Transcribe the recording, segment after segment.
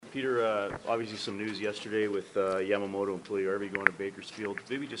Peter, obviously some news yesterday with Yamamoto and Puljujärvi going to Bakersfield.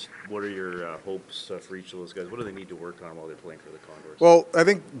 Maybe just what are your hopes for each of those guys? What do they need to work on while they're playing for the Condors? Well, I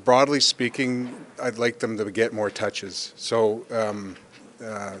think broadly speaking, I'd like them to get more touches. So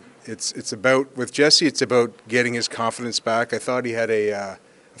it's about with Jesse. It's about getting his confidence back. I thought he had a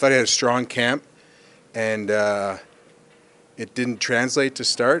strong camp, and it didn't translate to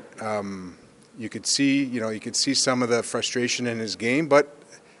start. You could see some of the frustration in his game, but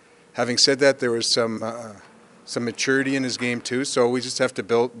having said that, there was some maturity in his game too. So we just have to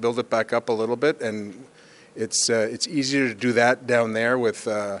build it back up a little bit, and it's easier to do that down there with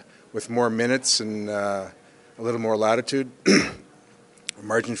more minutes and a little more latitude,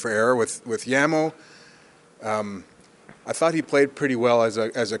 margin for error with Yamo. I thought he played pretty well as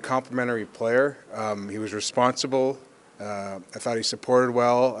a complementary player. He was responsible. I thought he supported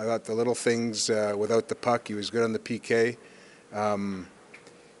well. I thought the little things without the puck, he was good on the PK.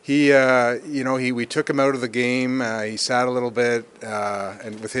 We took him out of the game. He sat a little bit,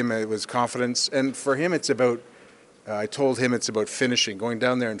 and with him it was confidence. And for him, it's about. I told him it's about finishing, going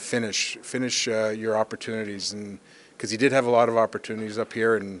down there and finish your opportunities, and because he did have a lot of opportunities up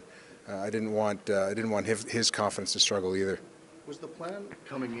here, and I didn't want his confidence to struggle either. Was the plan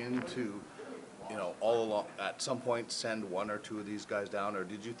coming into, all along at some point send one or two of these guys down, or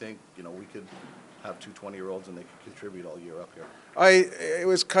did you think we could have two 20-year-olds and they could contribute all year up here? It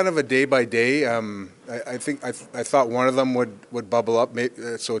was kind of a day by day. I thought one of them would bubble up.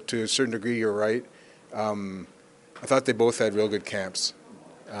 So to a certain degree, you're right. I thought they both had real good camps.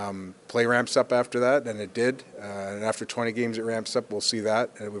 Play ramps up after that, and it did. And after 20 games, it ramps up. We'll see that.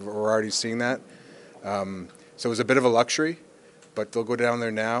 And we're already seeing that. So it was a bit of a luxury, but they'll go down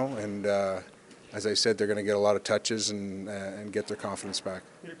there now, and as I said, they're going to get a lot of touches and get their confidence back.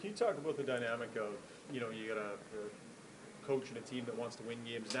 Peter, can you talk about the dynamic of, you got a coach and a team that wants to win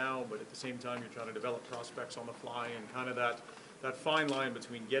games now, but at the same time you're trying to develop prospects on the fly, and kind of that fine line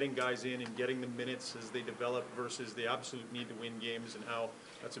between getting guys in and getting the minutes as they develop versus the absolute need to win games, and how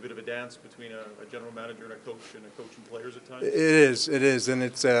that's a bit of a dance between a general manager and a coach and players at times? It is, and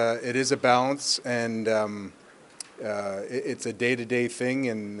it is a balance, and it's a day-to-day thing,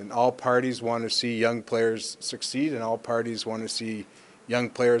 and all parties want to see young players succeed, and all parties want to see young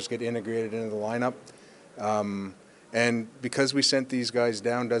players get integrated into the lineup. And because we sent these guys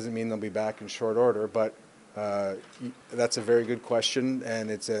down doesn't mean they'll be back in short order, but that's a very good question, and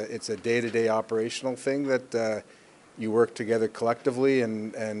it's a day-to-day operational thing that you work together collectively,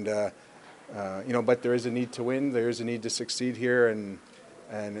 but there is a need to win, there is a need to succeed here, and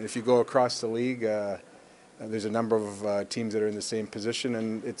if you go across the league, there's a number of teams that are in the same position,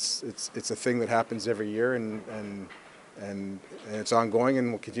 and it's a thing that happens every year, and it's ongoing, and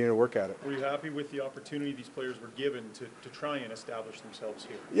we'll continue to work at it. Were you happy with the opportunity these players were given to try and establish themselves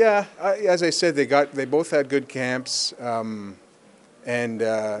here? Yeah, as I said, they both had good camps, and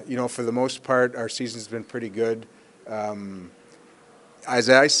for the most part, our season's been pretty good. As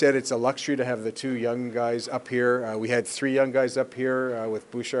I said, it's a luxury to have the two young guys up here. We had three young guys up here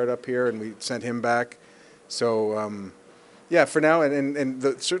with Bouchard up here, and we sent him back. So, for now, and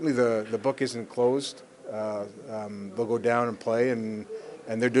certainly the book isn't closed. They'll go down and play, and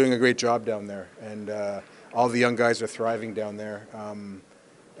they're doing a great job down there. And all the young guys are thriving down there,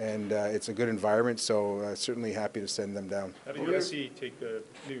 and it's a good environment. So certainly happy to send them down. How did Jesse take the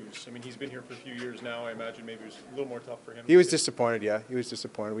news? I mean, he's been here for a few years now. I imagine maybe it was a little more tough for him. He was disappointed. Yeah, he was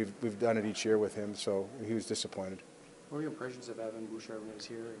disappointed. We've done it each year with him, so he was disappointed. What were your impressions of Evan Bouchard when he was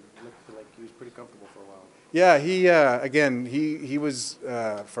here? It looked like he was pretty comfortable for a while. Yeah, he was,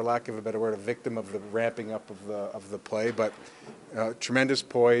 for lack of a better word, a victim of the ramping up of the play, but tremendous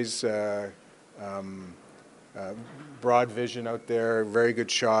poise, broad vision out there, very good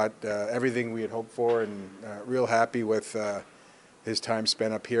shot, everything we had hoped for, and real happy with his time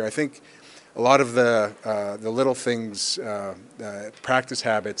spent up here. I think a lot of the little things, practice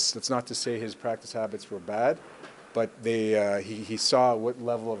habits. That's not to say his practice habits were bad, but he saw what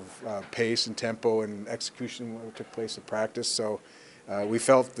level of pace and tempo and execution took place in practice. So we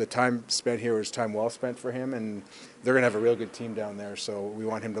felt the time spent here was time well spent for him, and they're going to have a real good team down there. So we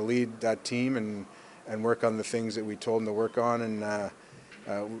want him to lead that team and work on the things that we told him to work on, and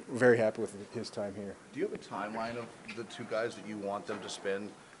we're very happy with his time here. Do you have a timeline of the two guys that you want them to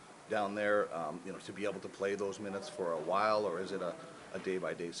spend down there, to be able to play those minutes for a while, or is it a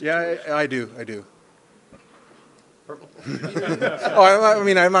day-by-day situation? Yeah, I do. I'm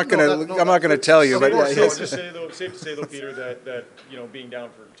not gonna tell you, but safe to say though, Peter, that being down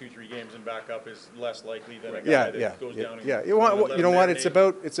for 2-3 games and back up is less likely than a guy that goes down. You know what? It's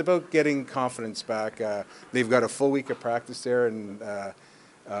about getting confidence back. They've got a full week of practice there, and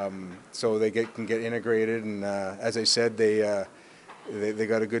so they can get integrated. And as I said, they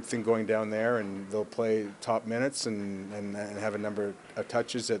got a good thing going down there, and they'll play top minutes and have a number of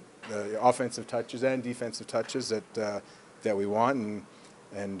touches that offensive touches and defensive touches that we want.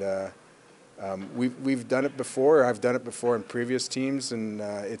 We've done it before. I've done it before in previous teams, and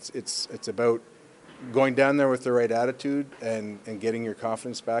it's about going down there with the right attitude and getting your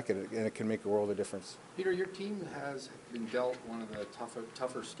confidence back, and it can make a world of difference. Peter, your team has been dealt one of the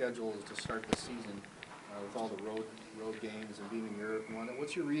tougher schedules to start the season with all the road games and being in Europe and whatnot.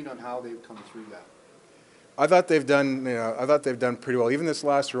 What's your read on how they've come through that? I thought they've done pretty well. Even this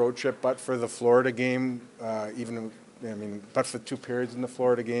last road trip, but for the Florida game, but for 2 periods in the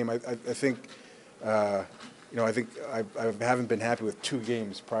Florida game, I think. I think I haven't been happy with 2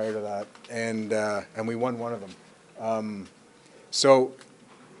 games prior to that, and we won one of them.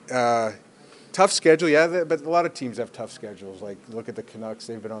 Tough schedule, yeah. But a lot of teams have tough schedules. Like look at the Canucks;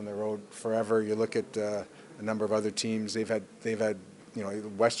 they've been on the road forever. You look at a number of other teams; they've had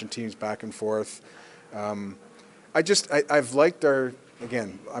Western teams back and forth. I've liked our.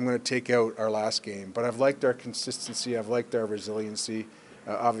 Again, I'm going to take out our last game, but I've liked our consistency. I've liked our resiliency.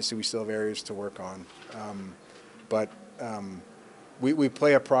 Obviously, we still have areas to work on, but we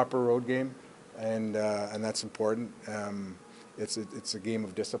play a proper road game, and that's important. It's a game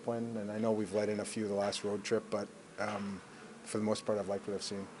of discipline, and I know we've let in a few the last road trip, but for the most part, I've liked what I've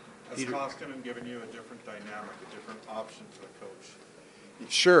seen. Has Koskinen given you a different dynamic, a different option for the coach?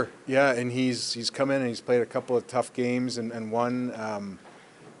 Sure, yeah, and he's come in and he's played a couple of tough games and won,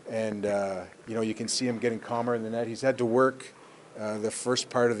 you can see him getting calmer in the net. He's had to work the first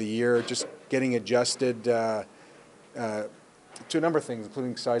part of the year, just getting adjusted to a number of things,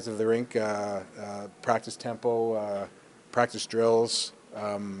 including size of the rink, practice tempo, practice drills,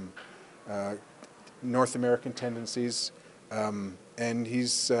 North American tendencies, and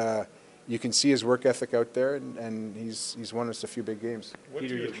he's. You can see his work ethic out there, and he's won us a few big games.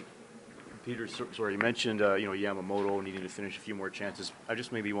 Peter, sorry, you mentioned Yamamoto needing to finish a few more chances. I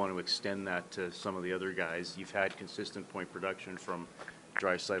just maybe want to extend that to some of the other guys. You've had consistent point production from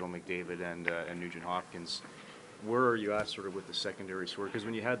Draisaitl, McDavid, and Nugent Hopkins. Where are you at sort of with the secondary score? Because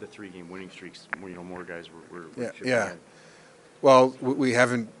when you had the 3-game winning streaks, more guys were chipping in. Well, we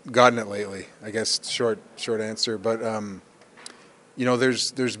haven't gotten it lately. I guess short answer, but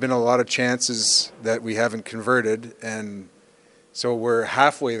there's been a lot of chances that we haven't converted, and so we're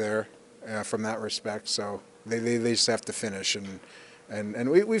halfway there from that respect. So they just have to finish, and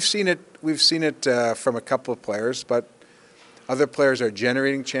we've seen it from a couple of players, but other players are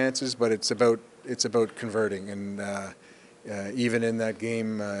generating chances, but it's about converting, and even in that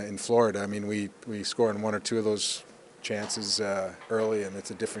game in Florida, I mean we scored in 1 or 2 of those chances early, and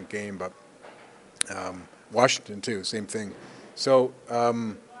it's a different game, but Washington too, same thing. So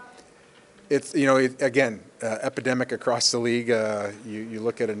it's epidemic across the league. You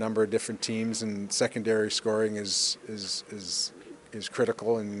look at a number of different teams, and secondary scoring is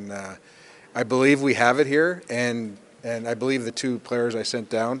critical. And I believe we have it here, and I believe the 2 players I sent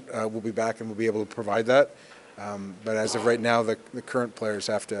down will be back and will be able to provide that. But as of right now, the current players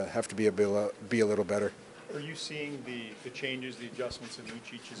have to be a little better. Are you seeing the changes, the adjustments in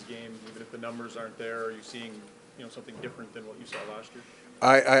Lucic's game, even if the numbers aren't there? Are you seeing something different than what you saw last year?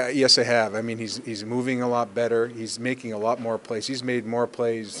 Yes, I have. I mean, he's moving a lot better. He's making a lot more plays. He's made more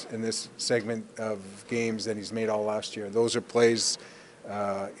plays in this segment of games than he's made all last year. Those are plays,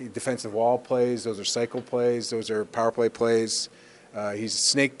 defensive wall plays. Those are cycle plays. Those are power play plays. He's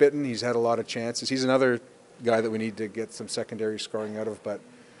snake bitten. He's had a lot of chances. He's another guy that we need to get some secondary scoring out of, but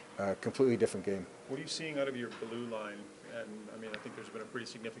completely different game. What are you seeing out of your blue line? And I mean, I think there's been a pretty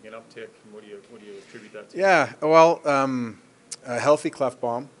significant uptick. And what do you attribute that to? Yeah, well, a healthy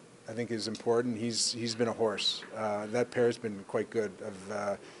Klefbom, I think, is important. He's been a horse. That pair's been quite good.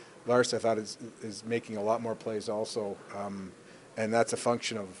 Lars, I thought, is making a lot more plays also, and that's a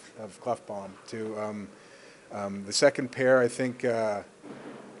function of Klefbom too. The second pair, I think, a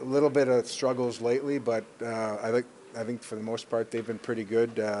little bit of struggles lately, but I think for the most part they've been pretty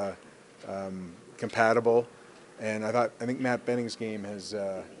good, compatible. And I think Matt Benning's game has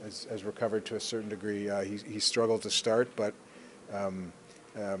recovered to a certain degree. He struggled to start, but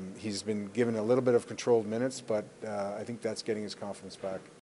he's been given a little bit of controlled minutes. But I think that's getting his confidence back.